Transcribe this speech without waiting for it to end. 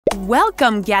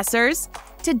Welcome, Guessers!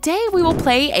 Today we will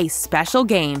play a special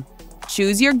game.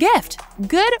 Choose your gift,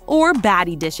 good or bad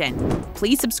edition.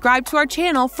 Please subscribe to our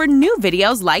channel for new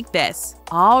videos like this.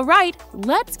 All right,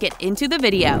 let's get into the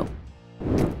video.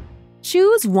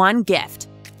 Choose one gift.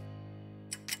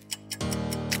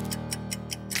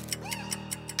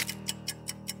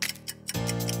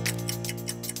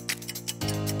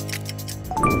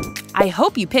 I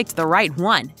hope you picked the right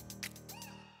one.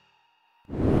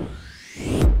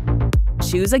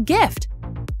 Choose a gift.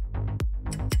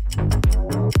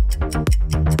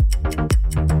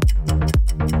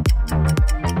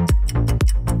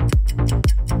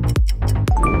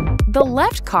 The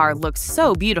left card looks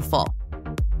so beautiful.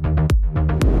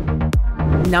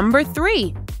 Number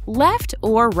 3, left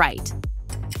or right?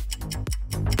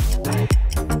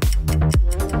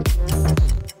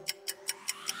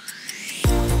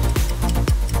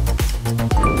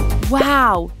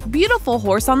 Wow, beautiful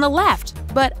horse on the left,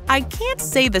 but I can't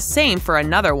say the same for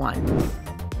another one.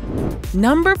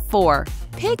 Number 4,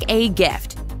 pick a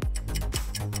gift.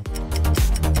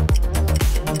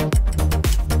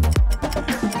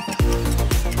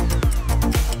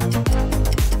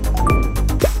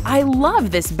 I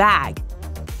love this bag.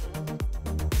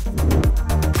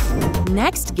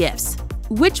 Next gifts.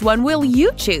 Which one will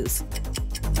you choose?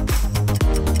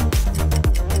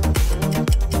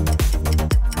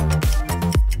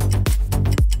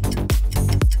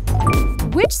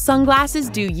 Which sunglasses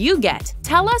do you get?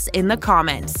 Tell us in the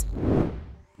comments.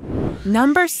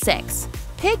 Number 6.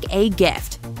 Pick a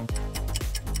gift.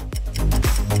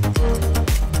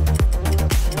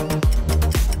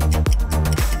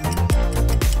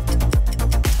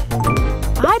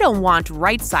 I don't want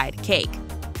right side cake.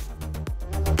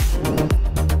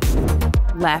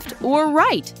 Left or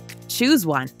right? Choose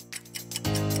one.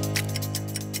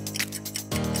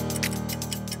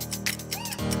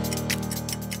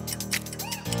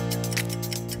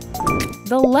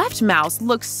 The left mouse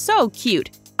looks so cute.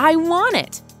 I want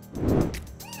it.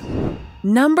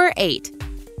 Number 8.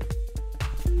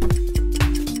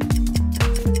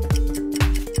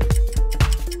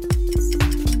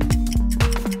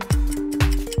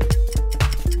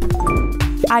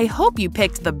 I hope you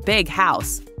picked the big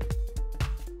house.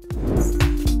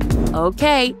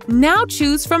 Okay, now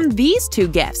choose from these 2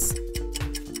 gifts.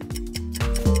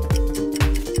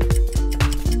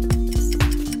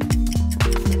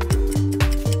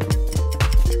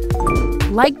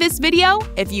 Like this video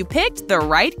if you picked the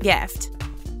right gift.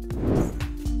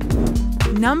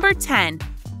 Number 10.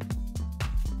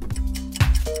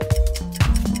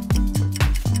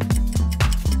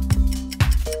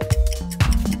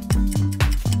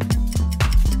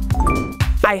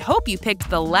 I hope you picked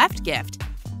the left gift.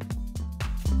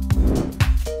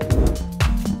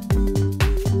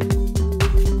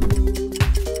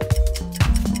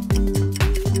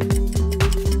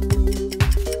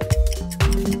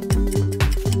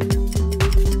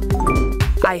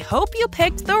 I hope you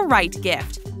picked the right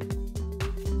gift.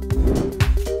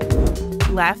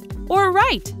 Left or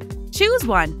right? Choose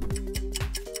one.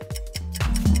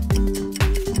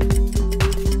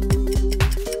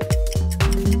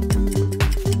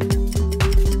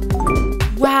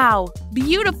 Wow,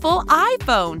 beautiful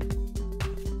iPhone!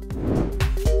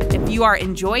 If you are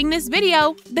enjoying this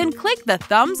video, then click the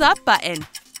thumbs up button.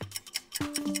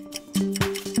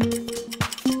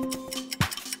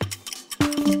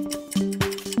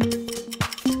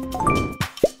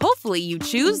 Hopefully you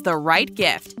choose the right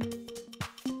gift.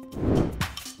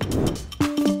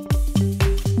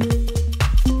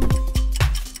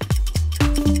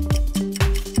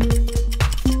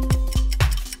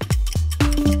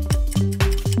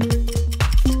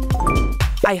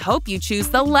 I hope you choose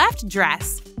the left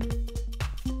dress.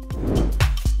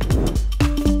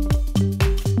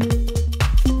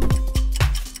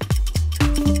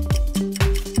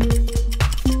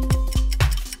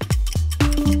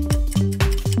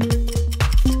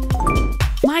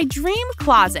 My dream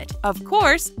closet, of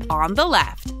course, on the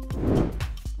left.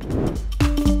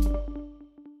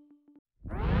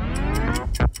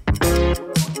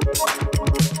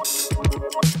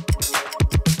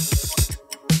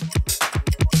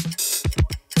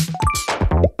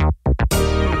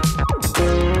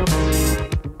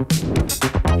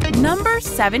 Number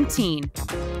 17.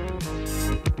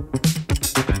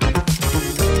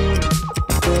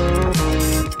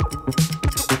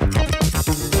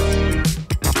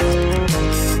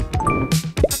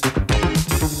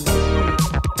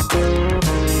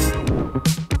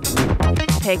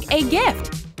 Pick a gift.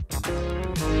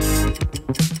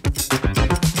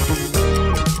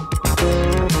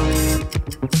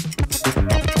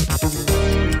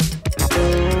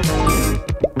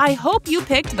 I hope you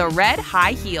picked the red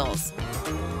high heels.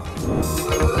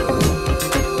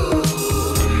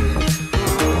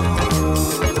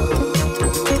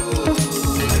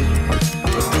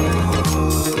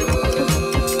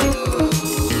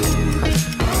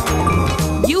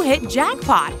 You hit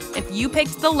jackpot if you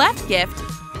picked the left gift.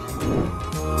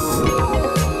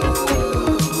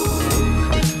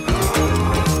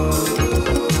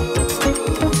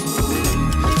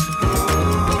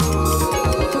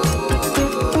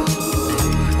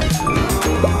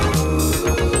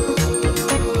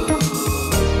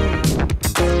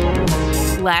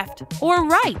 Left or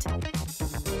right?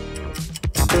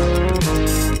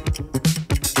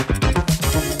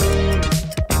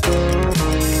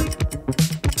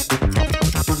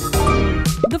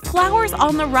 The flowers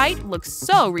on the right look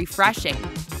so refreshing.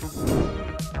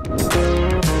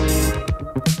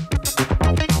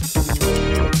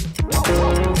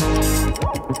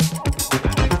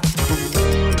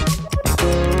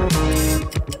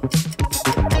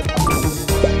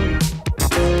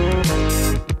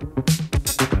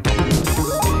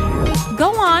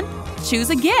 Go on,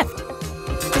 choose a gift.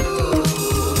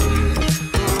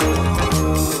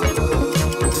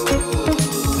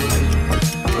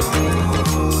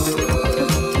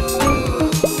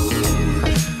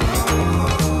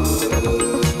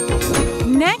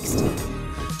 Next,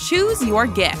 choose your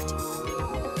gift.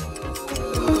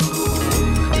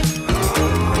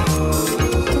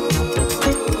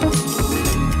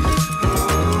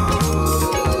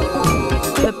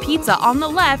 The pizza on the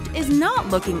left is not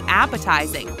looking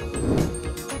appetizing.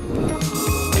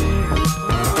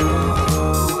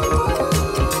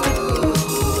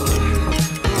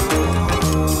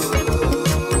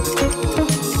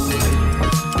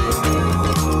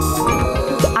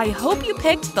 I hope you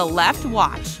picked the left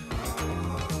watch.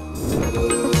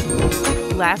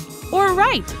 Left or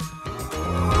right?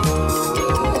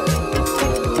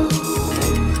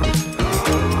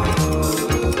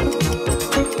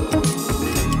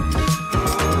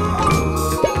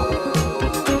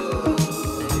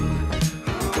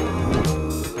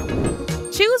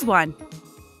 Choose one.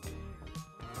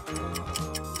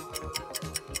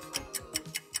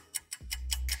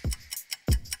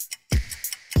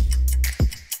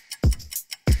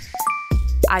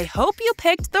 I hope you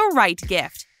picked the right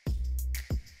gift.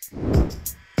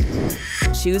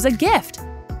 Choose a gift.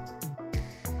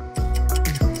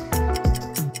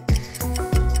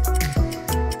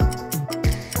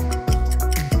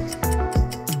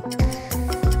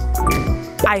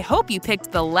 I hope you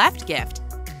picked the left gift.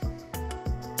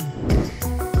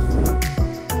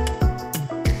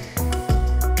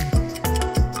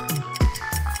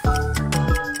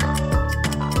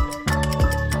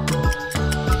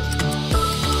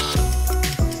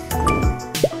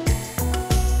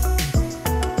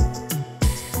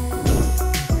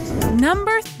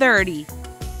 Number 30.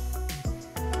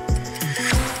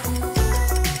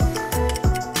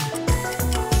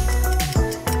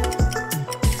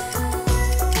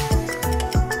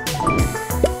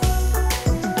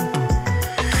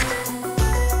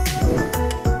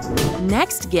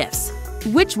 Next gifts.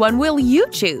 Which one will you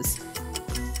choose?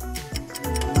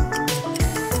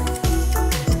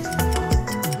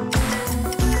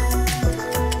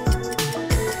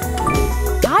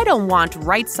 I don't want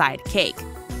right side cake.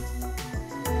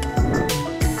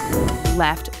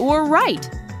 Left or right?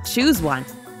 Choose one.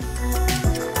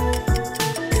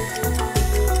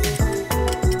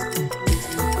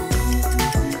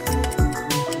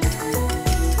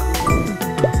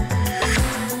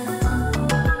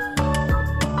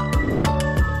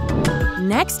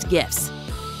 Next gifts.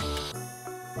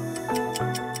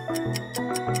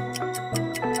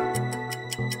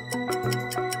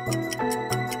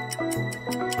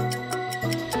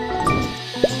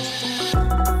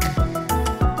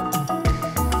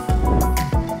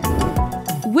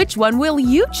 Which one will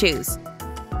you choose?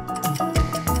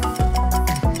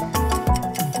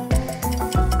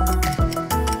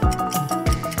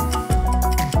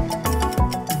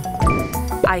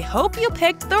 I hope you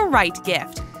picked the right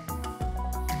gift.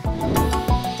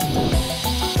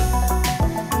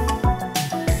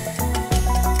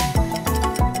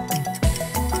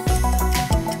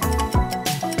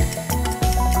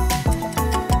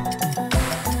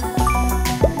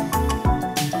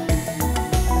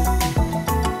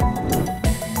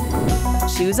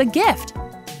 Choose a gift.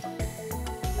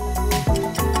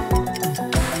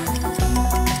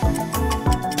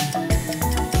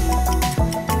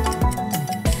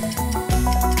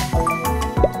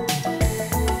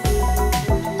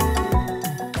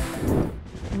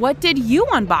 What did you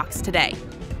unbox today?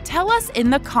 Tell us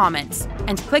in the comments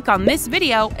and click on this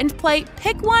video and play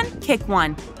Pick One, Kick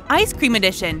One. Ice Cream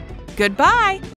Edition. Goodbye!